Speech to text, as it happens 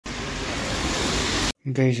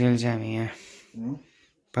गइसकेल चाहिँ हामी यहाँ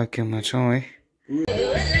पाक्योमा छौँ है।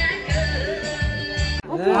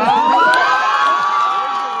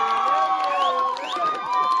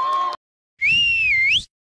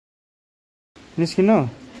 निस्किनु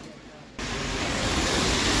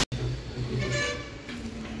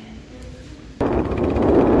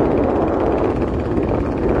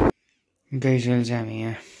गइसकेल चाहिँ हामी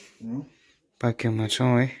यहाँ पाक्योमा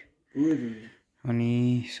छौँ है।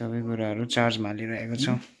 अनि सबै कुराहरू चार्जमा हालिरहेको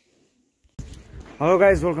छौँ। Hello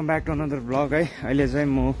guys, welcome back to another blog है। अहिले चाहिँ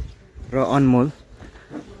म र अनमोल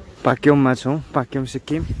पाक्योममा छौँ। पाक्योम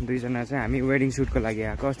सिक्किम दुईजना चाहिँ हामी वेडिङ सुटको लागि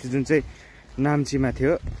आएको। अस्ति जुन चाहिँ नाम्चीमा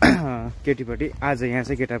थियो केटीपट्टि, आज यहाँ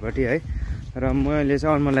चाहिँ केटापट्टि है। र मैले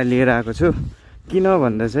चाहिँ अनमोललाई लिएर आएको छु। किन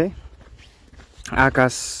भन्दा चाहिँ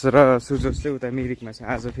आकाश र सुजोस चाहिँ उता मिरिकमा छ।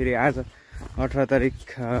 आज 18 तारिक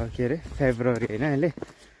के अरे फेब्रुअरी होइन, अहिले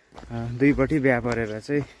दुईपट्टि बिहा परेर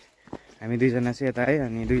चाहिँ हामी दुईजना चाहिँ यता है,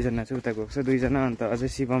 अनि दुईजना चाहिँ उता गएको छ। दुईजना अन्त अझै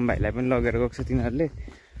शिवम भाइलाई पनि लगेर गएको छ तिनीहरूले।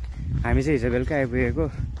 हामी चाहिँ हिजो बेलुका आइपुगेको,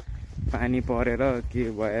 पानी परेर के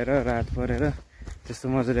भएर रात परेर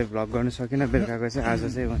त्यस्तो मजाले भ्लग गर्नु सकिनँ। बेलुकाको चाहिँ आज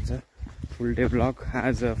चाहिँ भन्छ फुल डे भ्लग।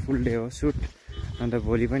 आज फुल डे हो सुट, अन्त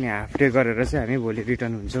भोलि पनि हाफ डे गरेर चाहिँ हामी भोलि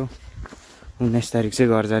रिटर्न हुन्छौँ। 19 तारिक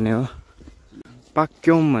चाहिँ घर जाने हो।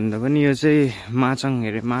 पाक्योम भन्दा पनि यो चाहिँ माचाङ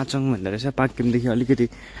भन्दो रहेछ। पाक्योमदेखि अलिकति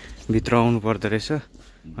भित्र आउनु पर्दो रहेछ।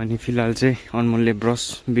 अनि फिलहाल चाहिँ अनमोलले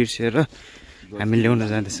ब्रस बिर्सेर हामी ल्याउन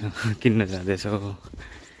जाँदैछौँ, किन्न जाँदैछौँ।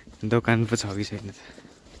 दोकान पो छ कि छैन त।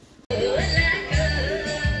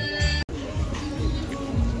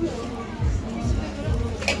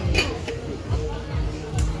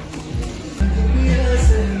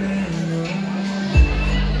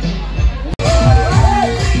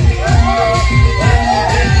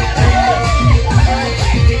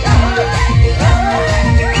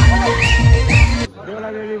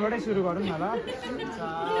 सुरु गरौँ न ल।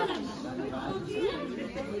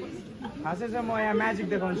 खासै चाहिँ म यहाँ म्याजिक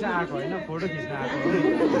देखाउनु चाहिँ आएको होइन, फोटो खिच्न आएको।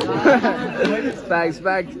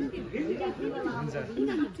 हुन्छ।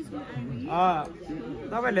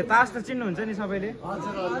 तपाईँहरूले तास त चिन्नुहुन्छ नि, सबैले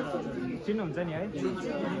चिन्नुहुन्छ नि है?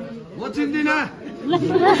 म चिन्दिनँ।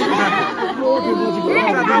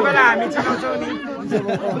 तपाईँलाई हामी चिनाउँछौँ नि।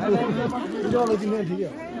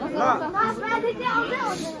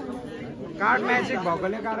 कार्ड म्याजिक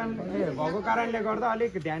भएको कारणले गर्दा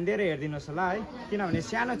अलिक ध्यान दिएर हेरिदिनुहोस् होला है, किनभने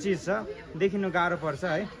सानो चिज छ, देखिनु गाह्रो पर्छ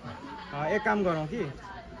है। एक काम गरौँ कि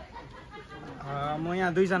म यहाँ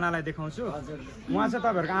दुईजनालाई देखाउँछु। उहाँ चाहिँ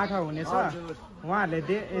तपाईँहरूको आँखा हुनेछ,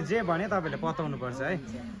 उहाँहरूले जे भने तपाईँहरूले बताउनुपर्छ है।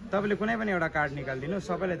 तपाईँले कुनै पनि एउटा कार्ड निकालिदिनु,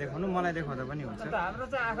 सबैलाई देखाउनु, मलाई देखाउँदा पनि हुन्छ।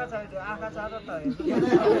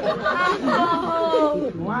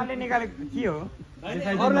 उहाँले निकालेको के हो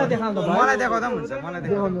मलाई देखाउँदा पनि हुन्छ। मलाई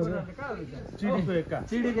देखाउँदा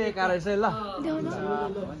चिडीको एका रहेछ ल।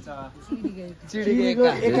 चिडीको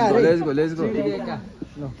एका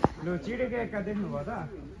देख्नुभयो त?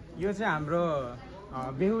 यो चाहिँ हाम्रो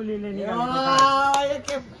बेहुलीले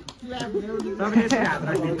निकालेको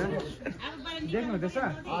देख्नुहुँदैछ?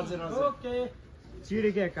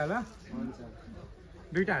 चिडीको एका ल,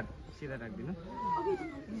 दुईटा हात सिधा राखिदिनु।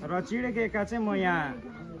 र चिडीको एका चाहिँ म यहाँ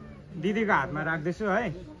दिदीको हातमा राख्दैछु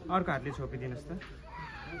है, अर्को हातले छोपिदिनुहोस् त।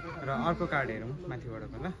 र अर्को कार्ड हेरौँ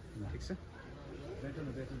माथिबाटको ल, ठिक छ?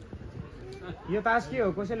 यो तास के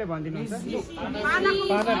हो कसैले भनिदिनुहुन्छ?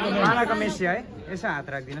 पानाको मेसी है, यसो हात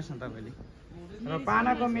राखिदिनुहोस् न तपाईँले। र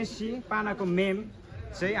पानाको मेसी, पानाको मेम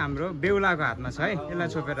चाहिँ हाम्रो बेहुलाको हातमा छ है, यसलाई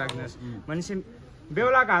छोपेर राखिदिनुहोस्। भनेपछि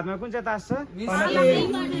बेहुलाको हातमा कुन चाहिँ तास छ?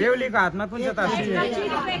 बेहुलीको हातमा कुन चाहिँ तास छ?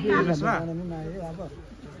 हेर्नुहोस् ल,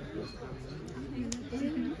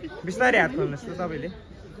 बिस्तारै हात खोल्नुहोस् त तपाईँले,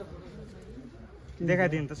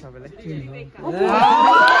 देखाइदिनु त सबैलाई।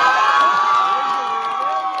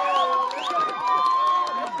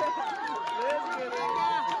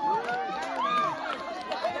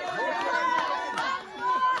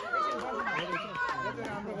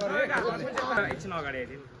 एकछिन अगाडि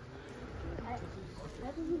आइदिनु।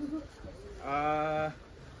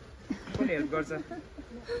 कसले हेल्प गर्छ?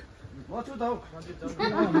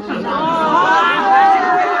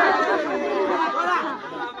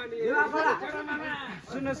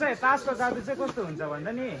 सुन्नुहोस् है, तासको जादु चाहिँ कस्तो हुन्छ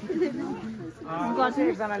भन्दा नि,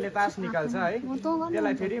 एकजनाले तास निकाल्छ है,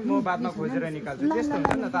 त्यसलाई फेरि म बादमा खोजेर निकाल्छु। त्यस्तो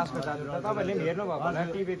हुन्छ नि त तासको जादु त। तपाईँले पनि हेर्नुभएको होला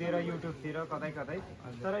टिभीतिर, युट्युबतिर, कतै कतै।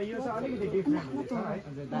 तर यो चाहिँ अलिकति डिफ्रेन्ट हुनेछ है।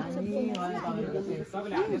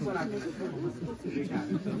 तपाईँले हात यसो राख्नुहोस्,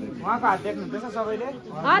 उहाँको हात देख्नुहुँदैछ सबैले?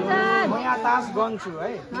 म यहाँ तास गन्छु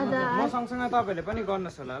है, म सँगसँगै तपाईँहरूले पनि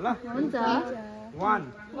गर्नुहोस् होला ल। 1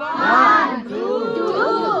 2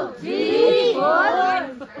 3 4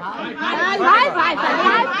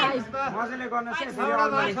 5 मजाले गर्नुहोस् है फेरि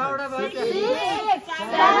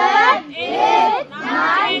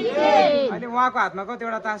अहिले उहाँको हातमा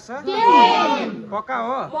कतिवटा तास छ पक्का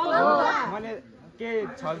हो मैले के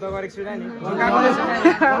छल त गरेको छुइनँ नि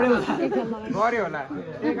गऱ्यो होला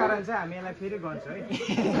त्यही कारण चाहिँ हामी यसलाई फेरि गर्छौँ है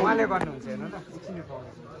उहाँले गर्नुहुन्छ हेर्नु त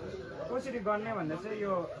कसरी गर्ने भन्दा चाहिँ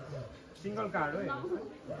यो सिंगल कार्ड हो 1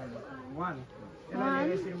 यसलाई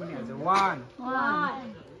यसरी पनि हाल्छ 1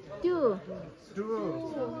 2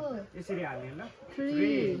 यसरी हाल्ने ल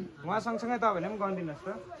 3 उहाँ सँगसँगै तपाईँले पनि गरिदिनुहोस् त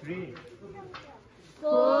 3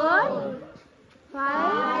 4 5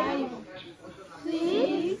 6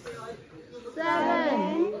 7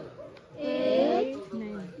 8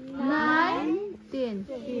 9 10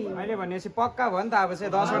 अहिले भनेपछि पक्का भयो नि त अब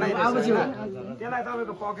चाहिँ 10 वटा त्यसलाई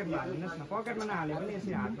तपाईँको पकेटमा हालिदिनुहोस् न पकेटमा नहाले पनि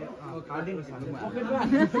यसरी हालिदिनुहोस्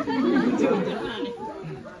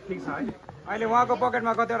ठिक छ है अहिले उहाँको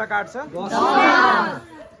पकेटमा कतिवटा कार्ड छ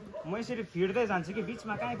 10 म यसरी फिर्दै जान्छु कि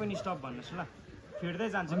बिचमा कहीँ पनि स्टप भन्नुहोस् ल फिर्दै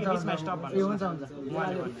जान्छु कि बिचमा स्टप भन्नुहोस्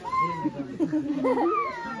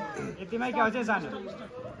यतिमै के अझै जानु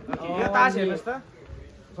यो तास हेर्नुहोस् त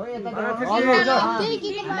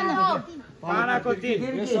पानाको 3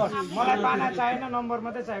 मलाई पाना चाहिएन नम्बर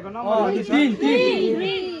मात्रै चाहिएको नम्बर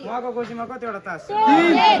 3 उहाँको गोजीमा कतिवटा तास छ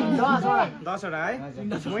 10 वटा है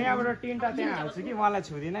म यहाँबाट 3टा त्यहाँ हाल्छु कि उहाँलाई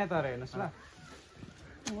छुदिनँ है तर हेर्नुहोस् ल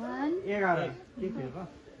 11 के खेल्छ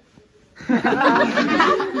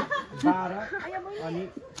 12 अनि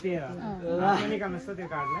 13 निकाल्नुहोस् त त्यो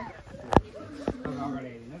कार्डलाई अगाडि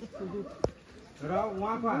हेरिदिनुहोस् र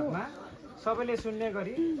उहाँको हातमा सबैले सुन्ने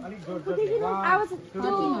गरी अलिक जोड जोड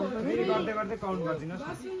फेरि गर्दै गर्दै काउन्ट गरिदिनुहोस्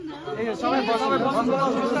न ए सबै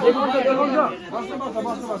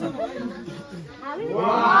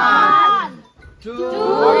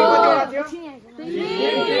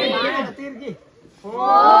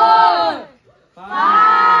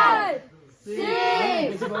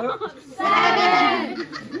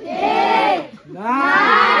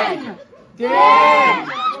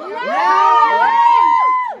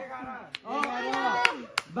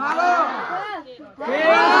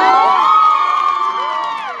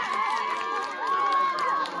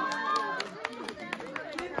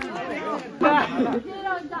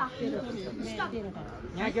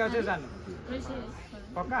यहाँ के अझै जानु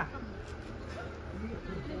पक्का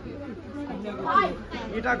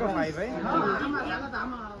इटाको 5 है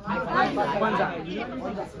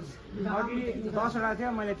अघि 10 वटा थियो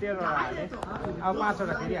मैले 13 वटा हालेँ अब 5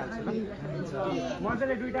 वटा फेरि हाल्छु ल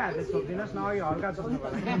मजाले दुईटा हातले छोपिदिनुहोस् न अघि हल्का छोप्नु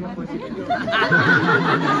पर्यो म खुसी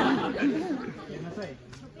हेर्नुहोस् है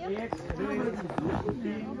 1 2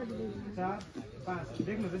 3 4 5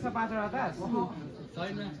 देख्नुहुँदैछ 5 वटा तास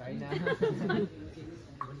छैन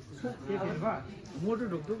के भयो मोटो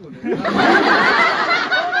ढुकढुक हुने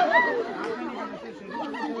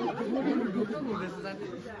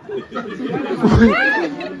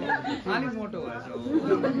अलिक मोटो भएछ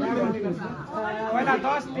पहिला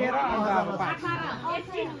 10 13 अन्त अब 5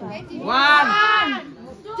 1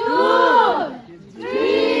 2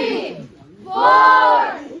 3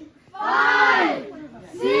 4 5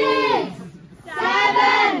 6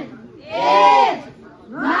 7 8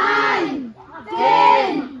 9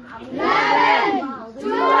 10 11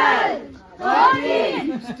 12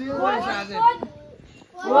 13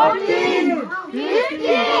 14 15 16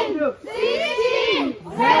 17 18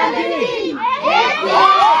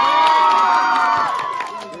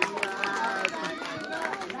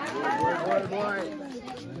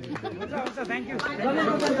 Thank you.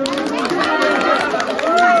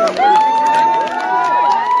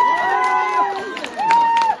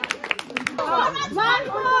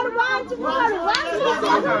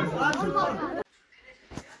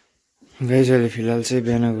 गाइस अहिले फिलहाल चाहिँ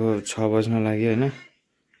बिहानको 6 बज्न लाग्यो होइन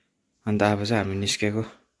अन्त अब चाहिँ हामी निस्केको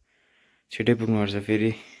छिटै पुग्नुपर्छ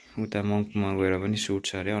फेरि उता मङ्पुमा गएर पनि सुट छ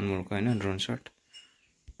अरे अनमोलको होइन ड्रोन सट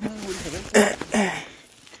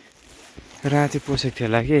राति पोसेको थियो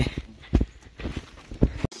होला कि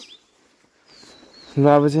ल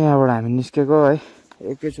अब चाहिँ यहाँबाट हामी निस्केको है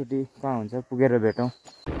एकैचोटि कहाँ हुन्छ पुगेर भेटौँ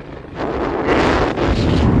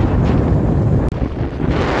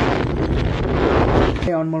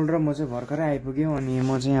अनमोल र म चाहिँ भर्खरै आइपुग्यौँ अनि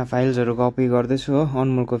म चाहिँ यहाँ फाइल्सहरू कपी गर्दैछु हो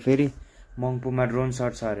अनमोलको फेरि मङ्पुमा ड्रोन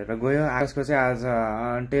सट छ अरे गयो आकाशको चाहिँ आज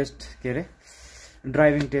टेस्ट के अरे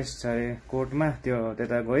ड्राइभिङ टेस्ट छ अरे कोर्टमा त्यो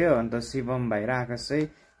त्यता गयो अन्त शिवम भाइ र आकाश चाहिँ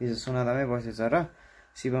हिजो सोनादामै बसेछ र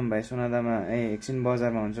शिवम भाइ सोनादामा एकछिन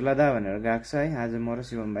बजारमा हुन्छु ल दा भनेर गएको छ है आज म र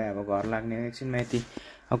शिवम भाइ अब घर लाग्ने एकछिनमा यति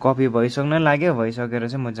कपी भइसक्न लाग्यो भइसकेर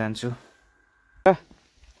चाहिँ म जान्छु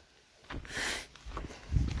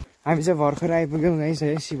हामी चाहिँ भर्खर आइपुग्यौँ गाइस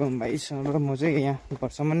है शिवम भाइसँग र म चाहिँ यहाँ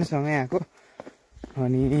घरसम्म नै सँगै आएको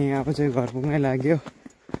अनि अब चाहिँ घर पुग्नै लाग्यो।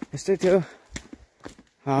 यस्तै थियो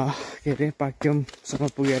के अरे पाक्योमसम्म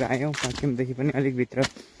पुगेर आयौँ। पाक्योमदेखि पनि अलिक भित्र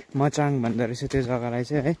मचाङ भन्दो रहेछ त्यो जग्गालाई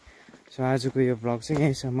चाहिँ है। सो आजको यो भ्लग चाहिँ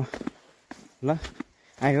यहीँसम्म ल।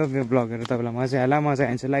 आई होप यो भ्लगहरू तपाईँलाई मजा आयो। मजा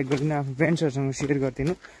आयो भने चाहिँ लाइक गरिदिनु, आफ्नो फ्रेन्ड्सहरूसँग सेयर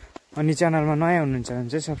गरिदिनु। अनि च्यानलमा नयाँ हुनुहुन्छ भने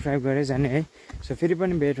चाहिँ सब्सक्राइब गरेर जाने है। सो फेरि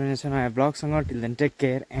पनि भेट हुनेछ नयाँ भ्लगसँग। Till then take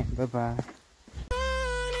care and bye bye.